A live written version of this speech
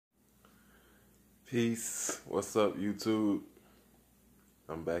Peace. What's up, YouTube?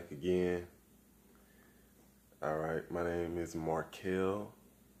 I'm back again. All right, my name is Markel.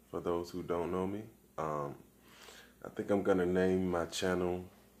 For those who don't know me, I think I'm gonna name my channel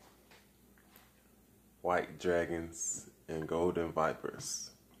White Dragons and Golden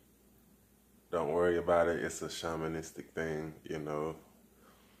Vipers. Don't worry about it. It's a shamanistic thing, you know.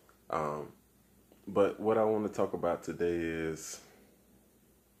 But what I want to talk about today is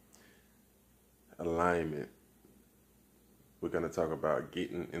alignment. We're going to talk about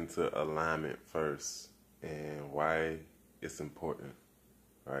getting into alignment first and why it's important,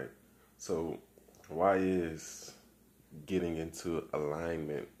 right? So why is getting into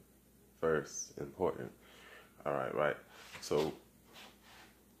alignment first important? All right. So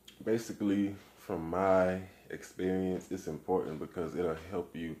basically, from my experience, it's important because it'll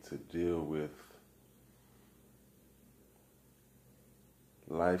help you to deal with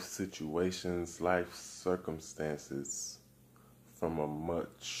life situations, life circumstances from a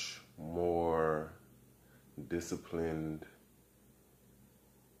much more disciplined,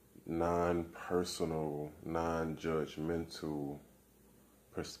 non-personal, non-judgmental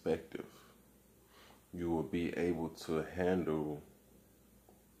perspective. You will be able to handle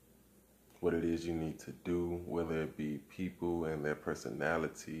what it is you need to do, whether it be people and their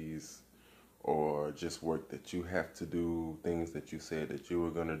personalities, or just work that you have to do, things that you said that you were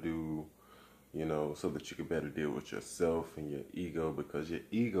going to do, you know, so that you can better deal with yourself and your ego, because your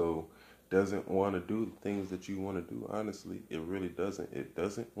ego doesn't want to do the things that you want to do. Honestly, it really doesn't. It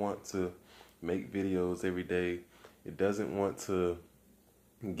doesn't want to make videos every day. It doesn't want to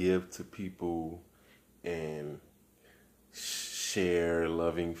give to people and share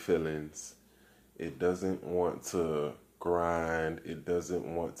loving feelings. It doesn't want to grind. It doesn't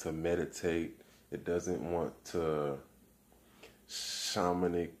want to meditate. It doesn't want to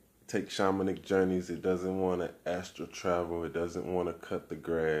take shamanic journeys. It doesn't want to astral travel. It doesn't want to cut the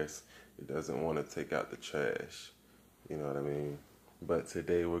grass. It doesn't want to take out the trash. You know what I mean? But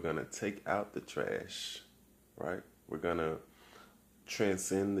today we're going to take out the trash, right? We're going to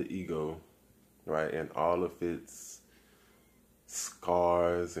transcend the ego, right? And all of its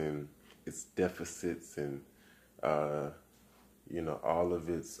scars and its deficits and, all of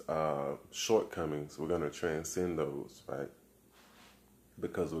its shortcomings. We're going to transcend those, right?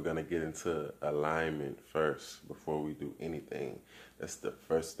 Because we're going to get into alignment first before we do anything. That's the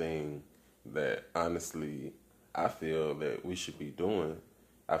first thing that, honestly, I feel that we should be doing.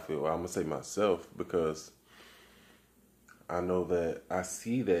 I'm going to say myself, because I know that I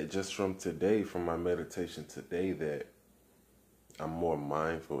see that just from today, from my meditation today, that I'm more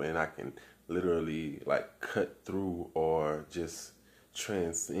mindful and I can literally cut through or just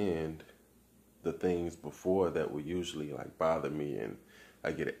transcend the things before that would usually bother me, and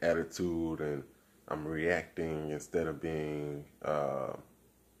I get an attitude and I'm reacting instead of being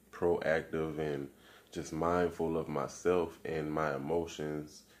proactive and just mindful of myself and my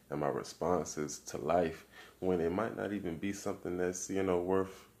emotions and my responses to life, when it might not even be something that's,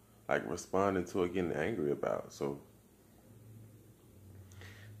 worth responding to or getting angry about. So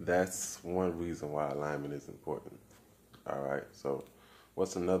that's one reason why alignment is important. All right. So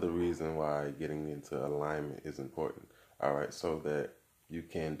what's another reason why getting into alignment is important? All right. So that you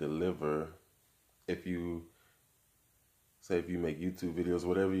can deliver, if you make YouTube videos,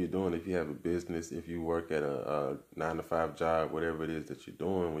 whatever you're doing, if you have a business, if you work at a 9-to-5 job, whatever it is that you're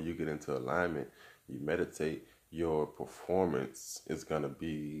doing, when you get into alignment, you meditate, your performance is going to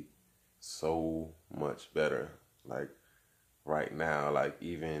be so much better. Right now,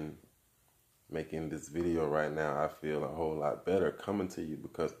 even making this video right now, I feel a whole lot better coming to you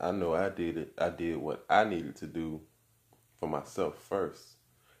because I know I did it. I did what I needed to do for myself first.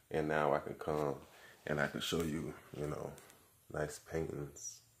 And now I can come and I can show you, nice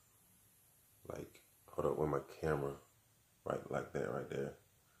paintings. Hold up with my camera. Right, like that right there.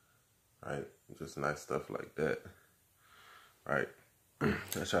 Right, just nice stuff like that. Right.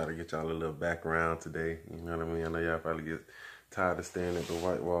 I try to get y'all a little background today. You know what I mean? I know y'all probably get tired of staring at the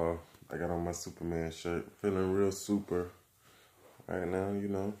white wall. I got on my Superman shirt. Feeling real super right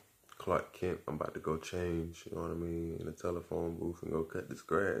now, Clark Kent. I'm about to go change, you know what I mean, in the telephone booth and go cut this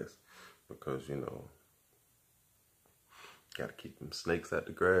grass. Because, gotta keep them snakes out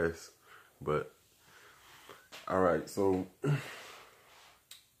the grass. But, alright, so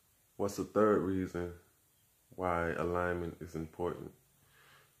what's the third reason why alignment is important?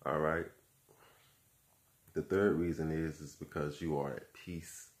 Alright. The third reason is because you are at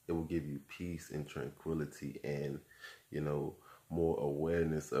peace. It will give you peace and tranquility and, more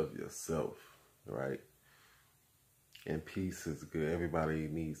awareness of yourself, right? And peace is good. Everybody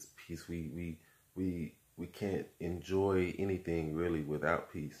needs peace. We we can't enjoy anything really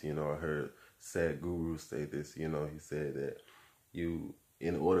without peace. You know, I heard Sadhguru say this. You know, he said that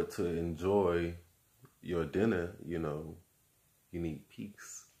in order to enjoy your dinner, you know, you need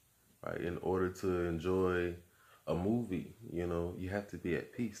peace, right? In order to enjoy a movie, you know, you have to be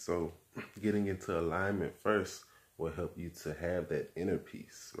at peace. So getting into alignment first will help you to have that inner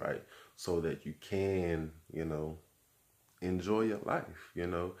peace, right? So that you can, you know, enjoy your life, you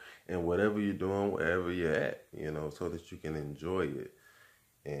know, and whatever you're doing, wherever you're at, you know, so that you can enjoy it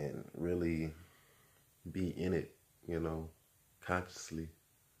and really be in it, you know, consciously.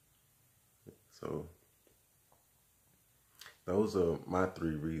 So those are my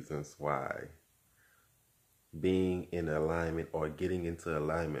 3 reasons why being in alignment or getting into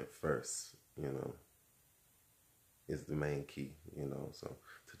alignment first, you know, is the main key, you know. So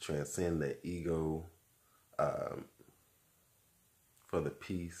to transcend the ego, um, for the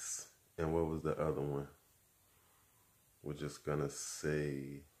peace, and what was the other one? We're just gonna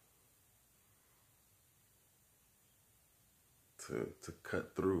say to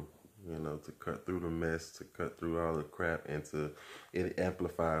cut through, you know, to cut through the mess, to cut through all the crap, and it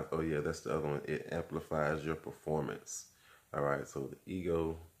amplifies. Oh yeah, that's the other one. It amplifies your performance. All right, so the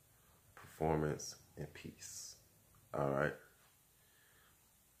ego, performance, and peace. All right.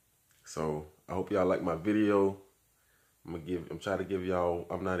 So I hope y'all like my video. I'm trying to give y'all.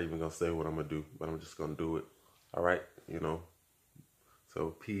 I'm not even gonna say what I'm gonna do, but I'm just gonna do it. All right, you know.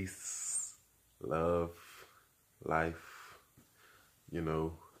 So peace, love, life, you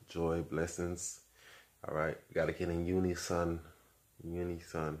know, joy, blessings. All right, gotta get in unison.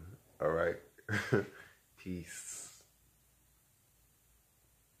 All right, peace.